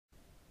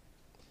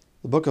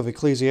The book of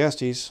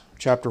Ecclesiastes,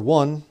 chapter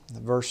 1,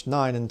 verse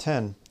 9 and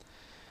 10.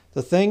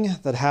 The thing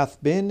that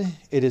hath been,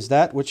 it is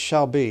that which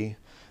shall be,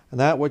 and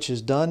that which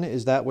is done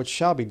is that which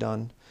shall be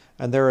done,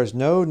 and there is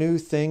no new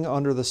thing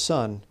under the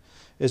sun.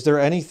 Is there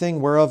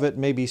anything whereof it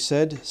may be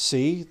said,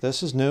 See,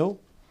 this is new?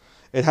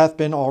 It hath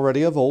been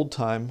already of old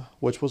time,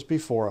 which was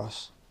before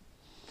us.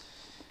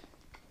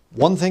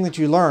 One thing that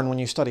you learn when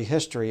you study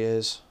history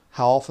is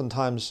how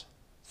oftentimes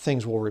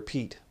things will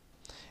repeat.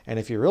 And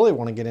if you really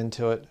want to get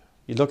into it,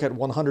 you look at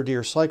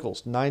 100-year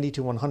cycles, 90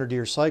 to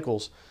 100-year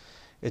cycles,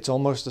 it's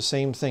almost the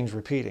same things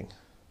repeating.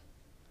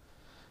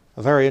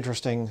 A very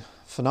interesting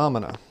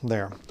phenomena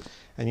there.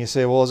 And you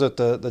say, well, is it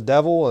the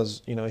devil?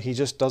 He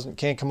just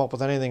can't come up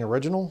with anything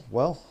original?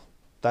 Well,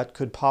 that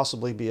could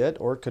possibly be it,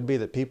 or it could be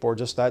that people are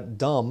just that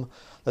dumb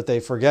that they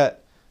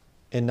forget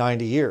in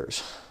 90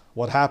 years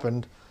what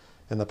happened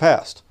in the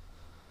past.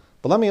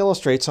 But let me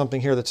illustrate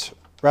something here that's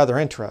rather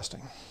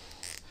interesting.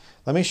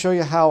 Let me show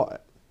you how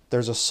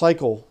there's a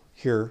cycle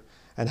here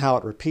and how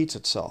it repeats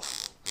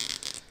itself.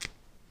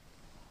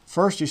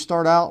 First, you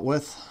start out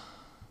with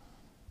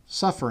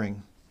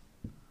suffering.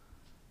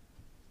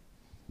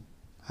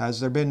 Has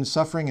there been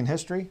suffering in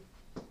history?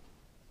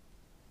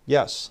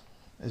 Yes.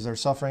 Is there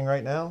suffering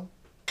right now?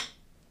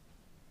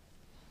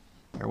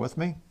 Bear with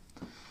me.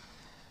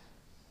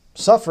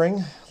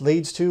 Suffering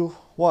leads to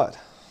what?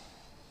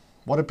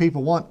 What do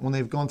people want when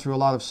they've gone through a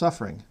lot of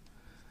suffering?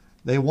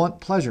 They want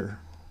pleasure.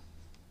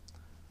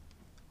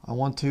 I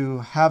want to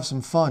have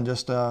some fun,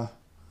 just go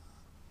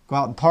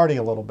out and party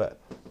a little bit.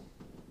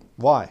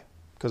 Why?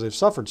 Because they've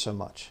suffered so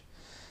much.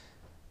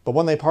 But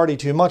when they party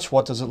too much,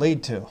 what does it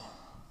lead to?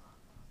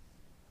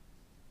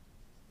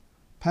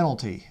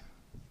 Penalty.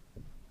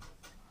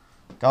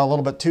 Got a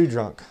little bit too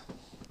drunk.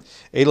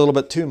 Ate a little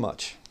bit too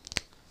much.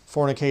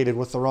 Fornicated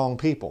with the wrong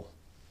people.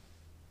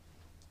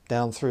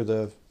 Down through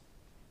the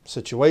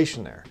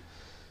situation there.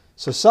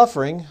 So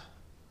suffering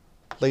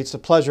leads to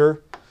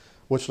pleasure,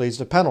 which leads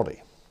to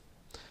penalty.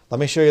 Let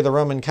me show you the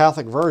Roman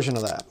Catholic version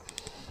of that.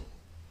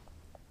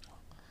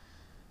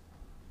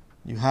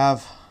 You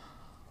have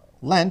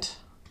Lent,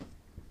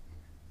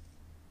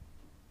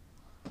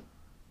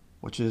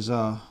 which is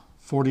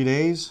 40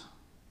 days.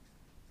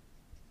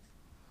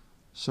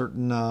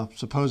 Certain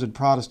supposed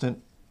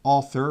Protestant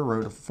author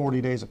wrote 40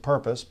 days of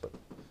purpose, but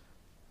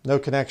no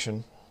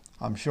connection,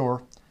 I'm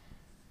sure.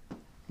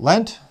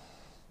 Lent,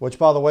 which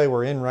by the way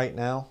we're in right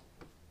now,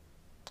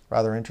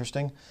 rather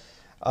interesting.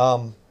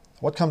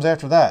 What comes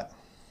after that?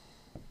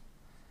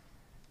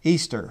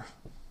 Easter,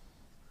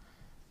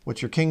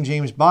 which your King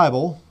James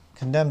Bible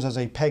condemns as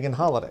a pagan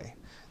holiday.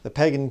 The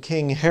pagan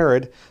king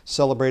Herod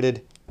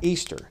celebrated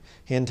Easter.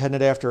 He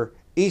intended after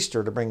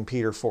Easter to bring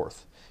Peter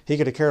forth. He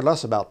could have cared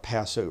less about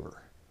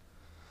Passover.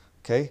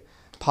 Okay,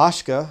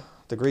 Pascha,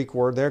 the Greek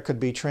word there, could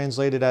be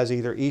translated as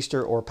either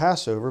Easter or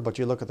Passover, but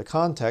you look at the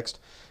context.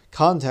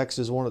 Context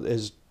is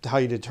how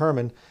you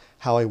determine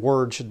how a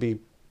word should be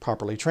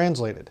properly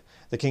translated.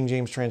 The King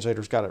James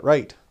translators got it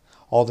right.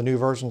 All the new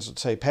versions that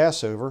say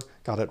Passover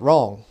got it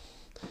wrong.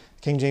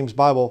 King James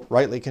Bible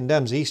rightly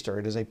condemns Easter.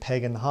 It is a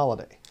pagan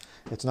holiday.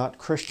 It's not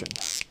Christian.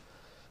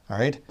 All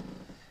right?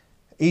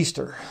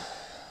 Easter.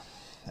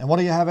 And what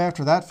do you have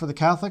after that for the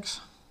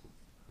Catholics?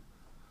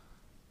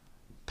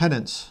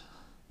 Penance.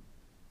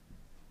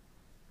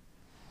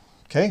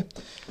 Okay?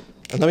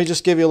 And let me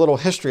just give you a little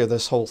history of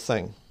this whole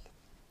thing.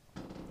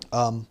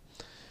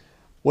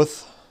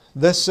 With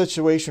this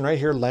situation right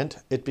here, Lent,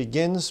 it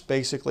begins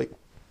basically,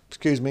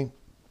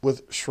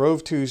 with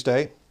Shrove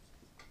Tuesday,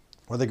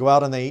 where they go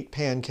out and they eat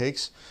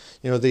pancakes.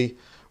 You know, the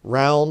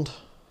round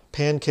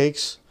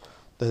pancakes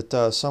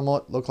that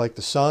somewhat look like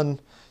the sun,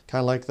 kind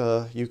of like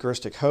the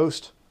Eucharistic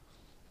host.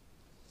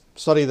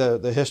 Study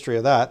the history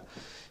of that.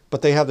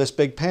 But they have this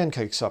big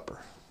pancake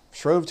supper.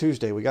 Shrove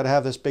Tuesday, we got to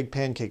have this big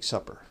pancake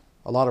supper.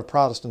 A lot of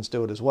Protestants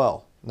do it as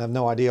well, and have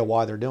no idea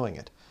why they're doing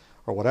it,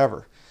 or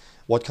whatever.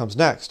 What comes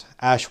next?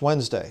 Ash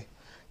Wednesday.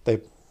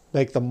 They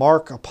make the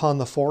mark upon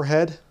the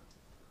forehead.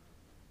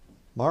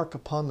 Mark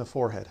upon the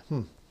forehead.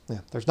 Yeah,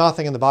 there's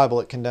nothing in the Bible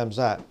that condemns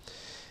that.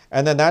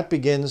 And then that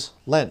begins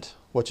Lent,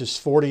 which is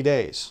 40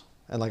 days.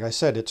 And like I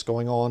said, it's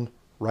going on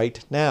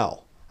right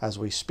now as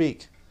we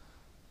speak.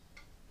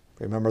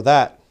 Remember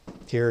that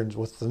here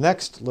with the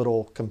next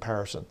little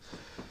comparison.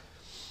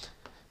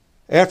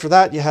 After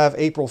that, you have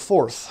April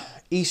 4th,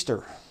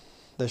 Easter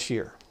this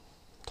year.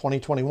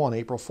 2021,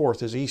 April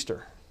 4th is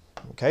Easter.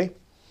 Okay?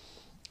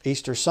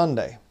 Easter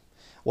Sunday.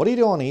 What do you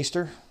do on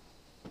Easter?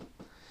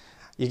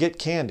 You get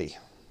candy.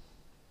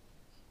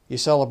 You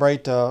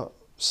celebrate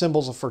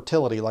symbols of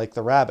fertility like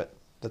the rabbit.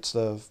 That's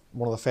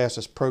one of the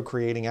fastest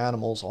procreating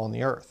animals on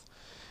the earth.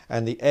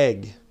 And the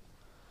egg,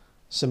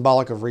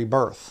 symbolic of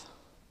rebirth.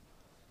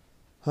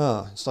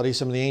 Study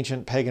some of the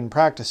ancient pagan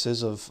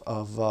practices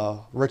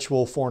of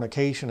ritual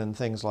fornication and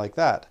things like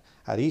that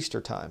at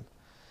Easter time.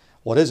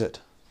 What is it?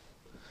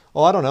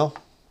 Well, I don't know.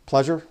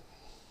 Pleasure.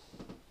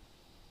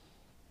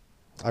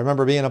 I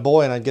remember being a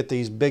boy and I'd get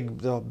these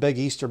big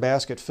Easter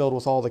basket filled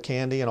with all the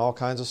candy and all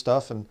kinds of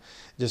stuff and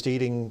just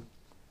eating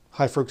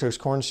high fructose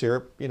corn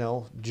syrup,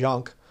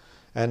 junk.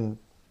 and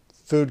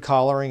food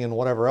coloring and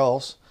whatever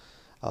else,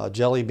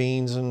 jelly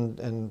beans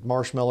and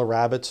marshmallow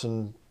rabbits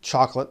and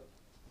chocolate,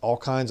 all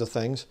kinds of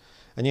things,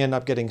 and you end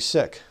up getting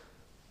sick.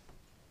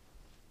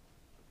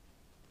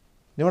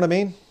 You know what I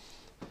mean?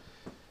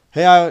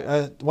 Hey,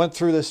 I went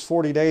through this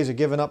 40 days of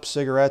giving up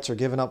cigarettes or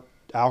giving up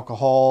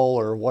alcohol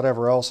or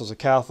whatever else as a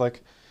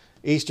Catholic.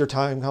 Easter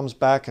time comes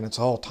back and it's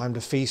all time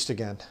to feast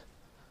again.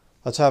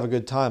 Let's have a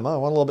good time. Oh, I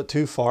went a little bit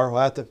too far. Well,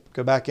 I have to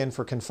go back in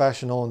for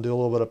confessional and do a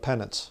little bit of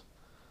penance.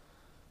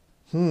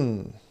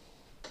 So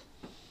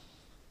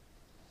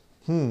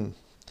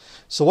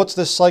what's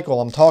this cycle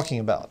I'm talking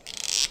about?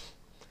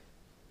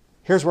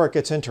 Here's where it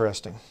gets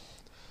interesting.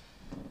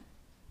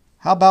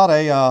 How about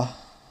a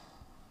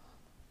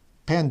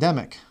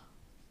pandemic,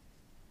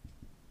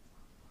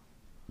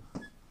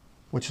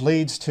 which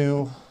leads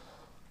to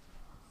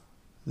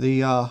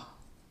the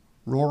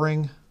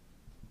roaring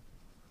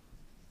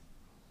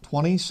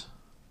 20s,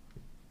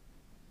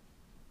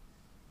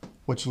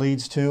 which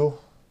leads to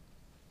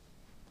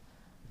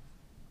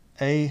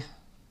a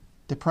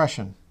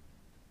depression.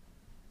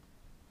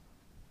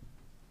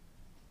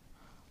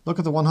 Look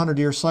at the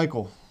 100-year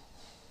cycle.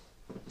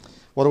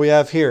 What do we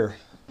have here?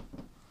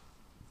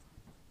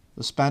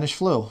 The Spanish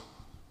flu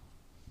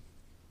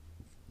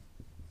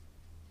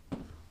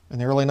in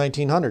the early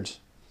 1900s.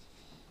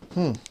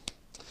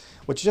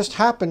 Which just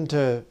happened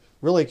to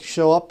really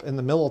show up in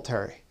the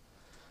military,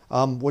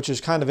 which is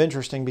kind of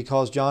interesting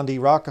because John D.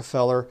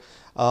 Rockefeller,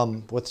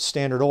 with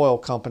Standard Oil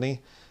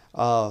Company,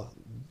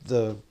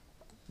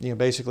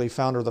 basically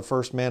founder, the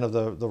first man of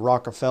the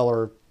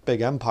Rockefeller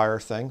big empire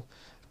thing,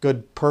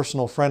 good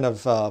personal friend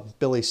of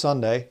Billy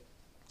Sunday.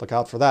 Look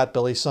out for that.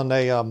 Billy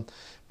Sunday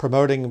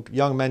promoting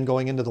young men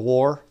going into the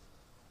war.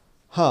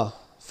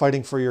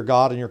 Fighting for your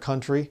God and your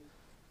country.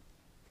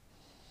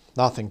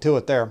 Nothing to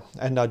it there.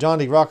 And John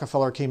D.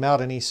 Rockefeller came out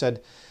and he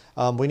said,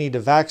 we need to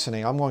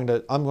vaccinate. I'm going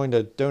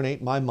to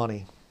donate my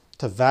money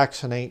to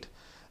vaccinate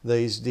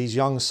these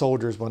young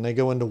soldiers when they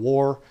go into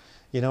war,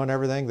 and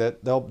everything,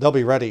 that they'll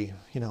be ready,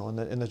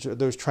 in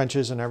those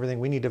trenches and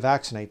everything. We need to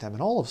vaccinate them.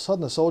 And all of a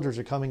sudden the soldiers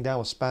are coming down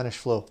with Spanish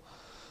flu.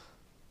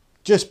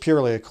 Just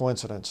purely a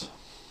coincidence.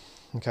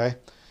 Okay?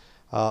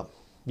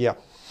 Yeah.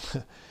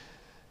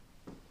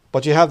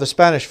 But you have the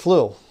Spanish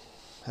flu.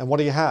 And what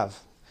do you have?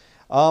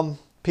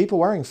 People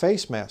wearing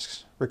face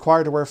masks,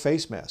 required to wear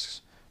face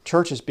masks.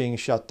 Churches being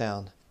shut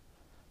down.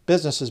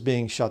 Businesses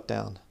being shut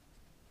down.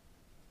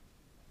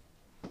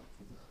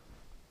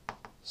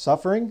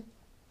 Suffering?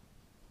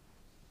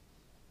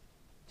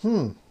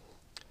 How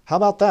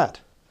about that?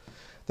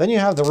 Then you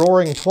have the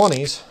Roaring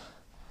 20s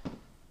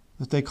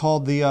that they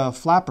called the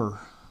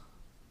flapper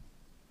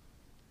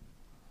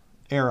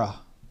era,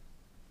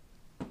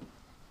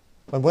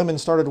 when women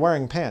started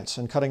wearing pants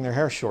and cutting their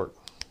hair short.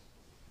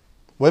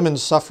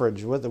 Women's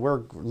suffrage.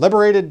 We're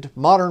liberated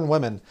modern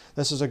women.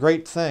 This is a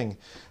great thing.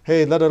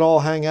 Hey, let it all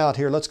hang out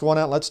here. Let's go on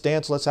out. Let's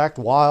dance. Let's act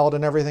wild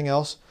and everything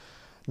else.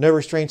 No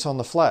restraints on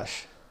the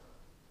flesh.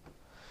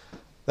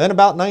 Then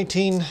about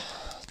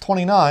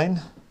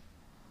 1929,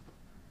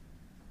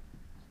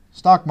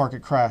 stock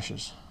market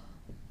crashes.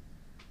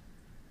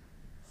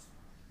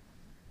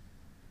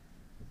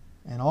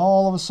 And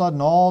all of a sudden,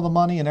 all the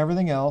money and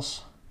everything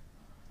else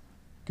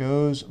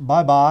goes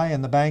bye-bye,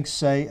 and the banks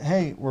say,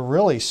 hey, we're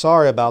really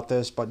sorry about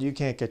this, but you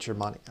can't get your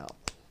money out.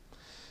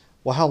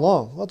 Well, how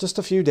long? Well, just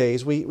a few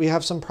days. We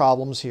have some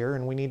problems here,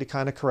 and we need to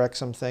kind of correct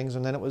some things.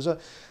 And then it was a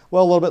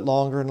little bit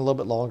longer and a little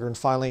bit longer, and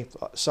finally,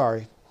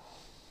 sorry.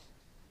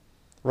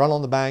 Run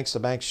on the banks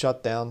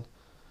shut down.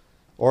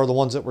 Or the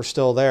ones that were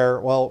still there,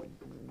 well,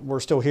 we're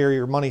still here,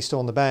 your money's still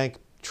in the bank.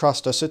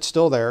 Trust us, it's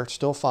still there, it's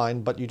still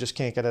fine, but you just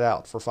can't get it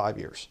out for 5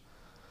 years.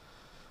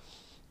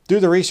 Do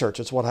the research,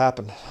 it's what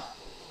happened.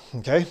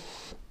 Okay?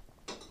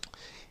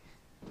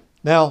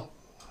 Now,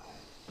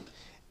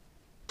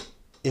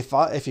 if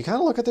you kind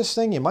of look at this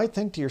thing, you might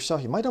think to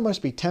yourself, you might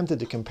almost be tempted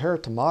to compare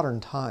it to modern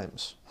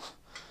times.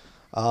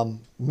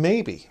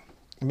 Maybe.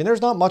 I mean,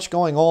 there's not much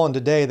going on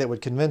today that would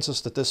convince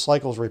us that this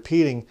cycle is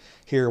repeating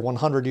here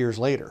 100 years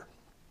later.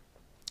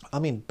 I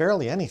mean,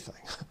 barely anything.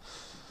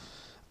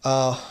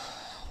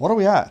 What are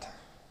we at?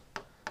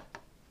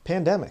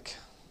 Pandemic.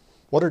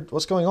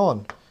 What's going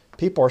on?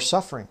 People are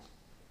suffering.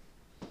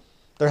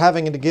 They're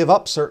having to give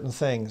up certain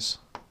things.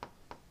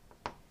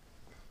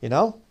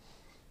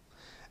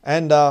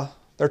 And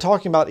they're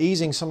talking about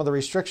easing some of the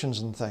restrictions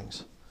and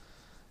things.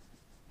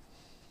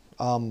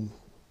 Well,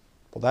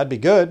 that'd be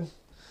good.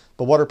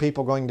 But what are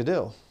people going to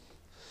do?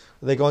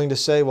 Are they going to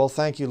say, well,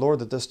 thank you, Lord,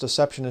 that this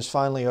deception is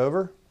finally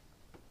over?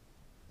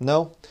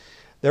 No.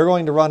 They're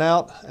going to run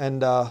out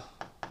and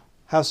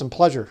have some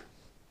pleasure.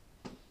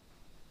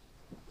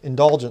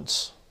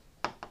 Indulgence.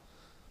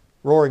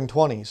 Roaring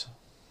 20s.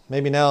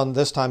 Maybe now and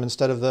this time,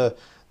 instead of the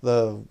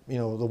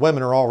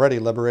women are already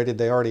liberated,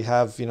 they already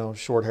have,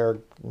 short hair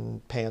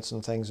and pants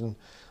and things and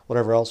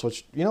whatever else,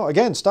 which,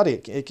 again, study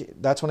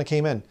it. That's when it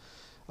came in.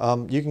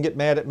 You can get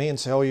mad at me and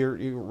say, oh, you're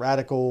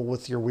radical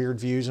with your weird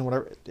views and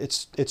whatever.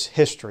 It's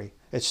history.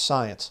 It's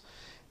science.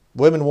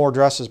 Women wore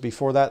dresses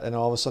before that, and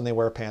all of a sudden they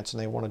wear pants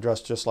and they want to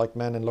dress just like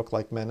men and look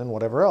like men and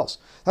whatever else.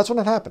 That's when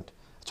it happened.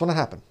 That's when it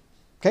happened.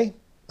 Okay?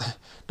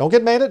 Don't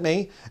get mad at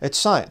me. It's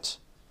science.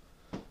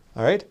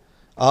 All right?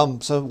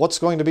 So what's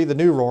going to be the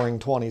new roaring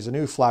 20s, the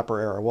new flapper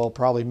era? Well,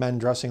 probably men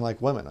dressing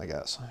like women, I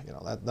guess. You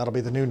know, that'll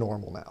be the new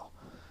normal now.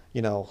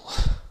 You know,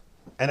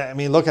 and I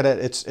mean, look at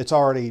it. It's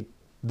already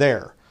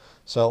there.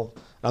 So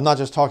I'm not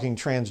just talking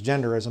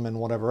transgenderism and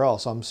whatever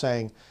else. I'm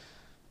saying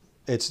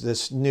it's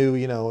this new,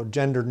 you know,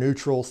 gender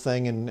neutral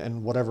thing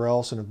and whatever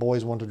else. And if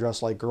boys want to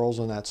dress like girls,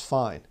 then that's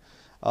fine.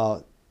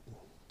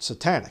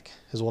 Satanic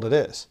is what it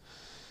is.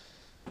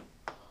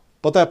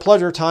 But that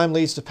pleasure time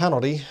leads to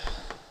penalty.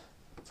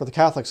 For the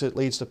Catholics, it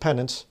leads to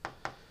penance.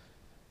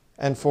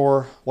 And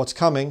for what's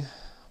coming,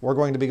 we're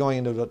going to be going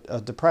into a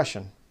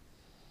depression.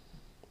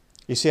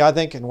 You see, I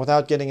think, and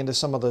without getting into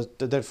some of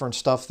the different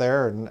stuff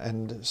there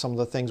and some of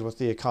the things with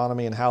the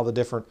economy and how the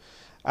different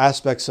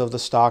aspects of the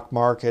stock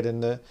market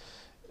and the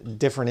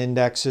different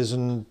indexes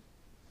and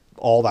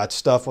all that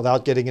stuff,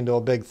 without getting into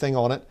a big thing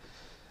on it,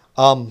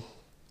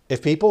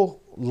 if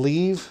people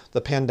leave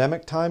the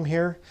pandemic time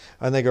here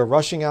and they go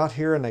rushing out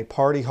here and they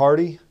party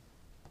hardy,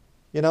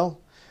 you know,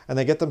 and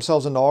they get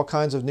themselves into all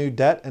kinds of new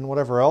debt and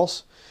whatever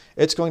else,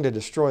 it's going to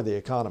destroy the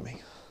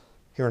economy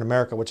here in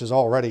America, which is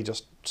already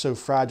just so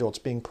fragile. It's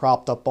being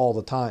propped up all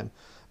the time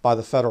by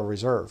the Federal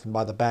Reserve and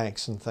by the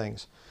banks and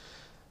things.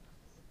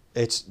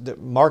 The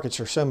markets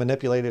are so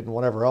manipulated and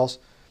whatever else.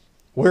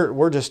 We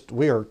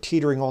are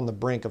teetering on the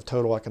brink of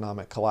total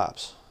economic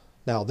collapse.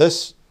 Now,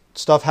 this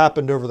stuff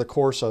happened over the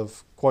course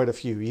of quite a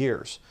few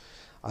years.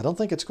 I don't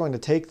think it's going to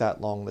take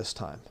that long this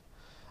time.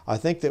 I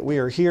think that we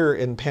are here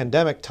in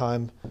pandemic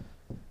time,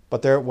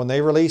 but when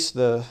they release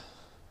the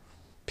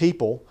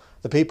people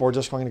are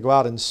just going to go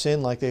out and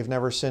sin like they've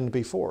never sinned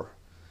before.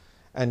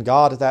 And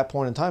God at that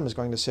point in time is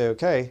going to say,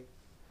 okay,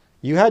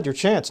 you had your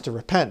chance to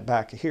repent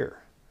back here.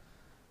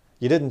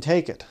 You didn't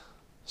take it.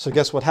 So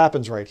guess what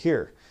happens right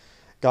here?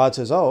 God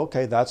says, oh,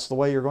 okay, that's the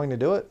way you're going to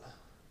do it?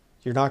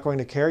 You're not going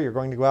to care? You're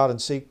going to go out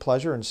and seek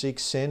pleasure and seek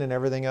sin and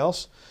everything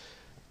else?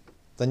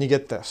 Then you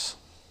get this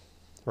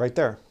right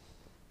there.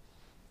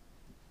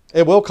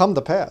 It will come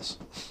to pass.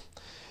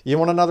 You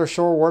want another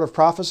sure word of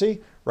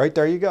prophecy? Right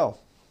there you go.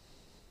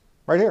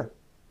 Right here.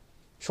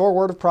 Sure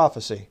word of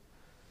prophecy.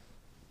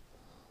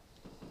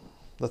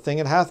 The thing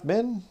it hath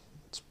been,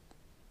 it's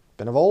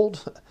been of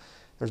old.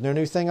 There's no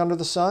new thing under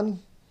the sun.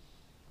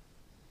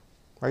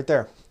 Right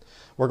there.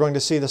 We're going to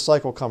see the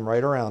cycle come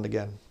right around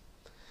again.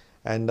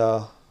 And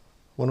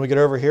when we get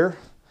over here,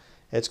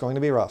 it's going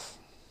to be rough.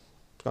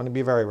 It's going to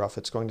be very rough.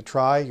 It's going to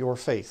try your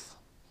faith.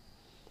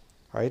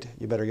 Right?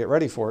 You better get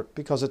ready for it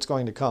because it's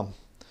going to come.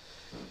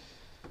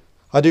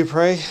 I do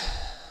pray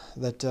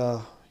that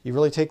you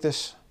really take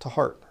this to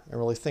heart and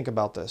really think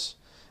about this.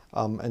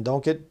 And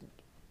don't get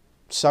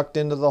sucked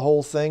into the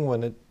whole thing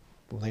when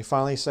they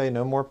finally say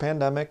no more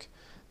pandemic,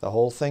 the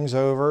whole thing's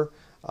over.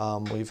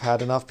 We've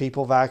had enough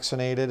people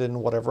vaccinated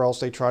and whatever else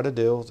they try to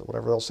do,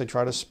 whatever else they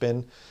try to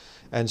spin.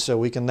 And so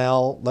we can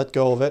now let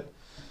go of it.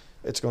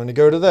 It's going to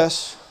go to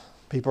this.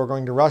 People are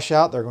going to rush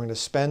out. They're going to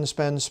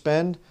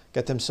spend,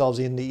 get themselves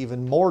into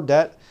even more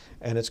debt,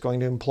 and it's going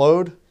to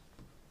implode.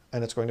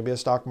 And it's going to be a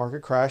stock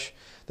market crash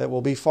that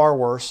will be far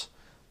worse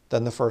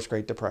than the first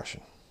Great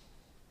Depression.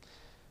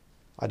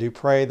 I do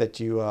pray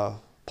that you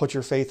put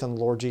your faith in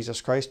the Lord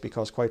Jesus Christ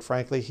because, quite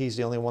frankly, He's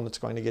the only one that's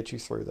going to get you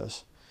through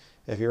this.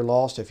 If you're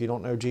lost, if you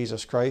don't know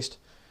Jesus Christ,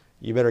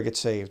 you better get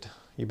saved.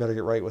 You better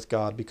get right with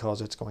God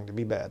because it's going to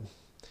be bad.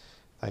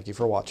 Thank you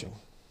for watching.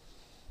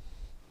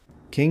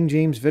 King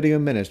James Video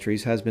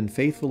Ministries has been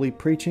faithfully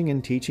preaching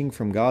and teaching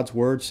from God's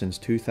Word since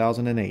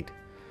 2008.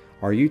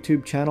 Our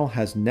YouTube channel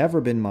has never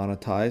been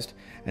monetized,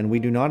 and we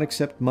do not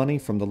accept money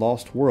from the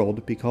lost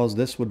world because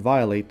this would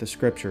violate the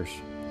Scriptures.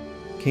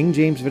 King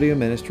James Video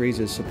Ministries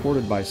is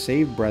supported by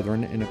saved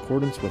brethren in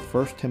accordance with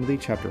 1 Timothy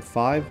chapter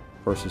 5,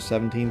 verses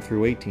 17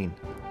 through 18.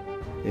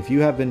 If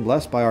you have been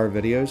blessed by our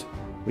videos,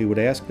 we would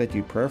ask that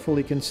you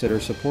prayerfully consider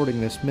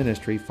supporting this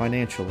ministry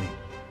financially.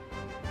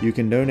 You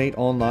can donate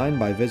online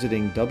by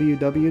visiting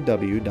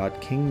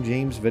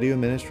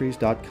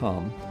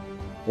www.kingjamesvideoministries.com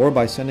or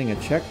by sending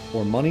a check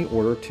or money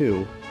order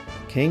to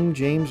King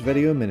James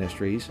Video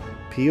Ministries,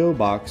 P.O.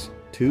 Box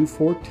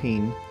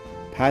 214,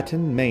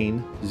 Patten,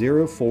 Maine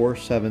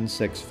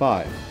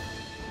 04765.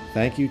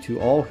 Thank you to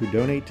all who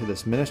donate to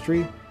this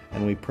ministry,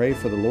 and we pray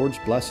for the Lord's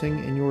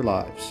blessing in your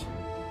lives.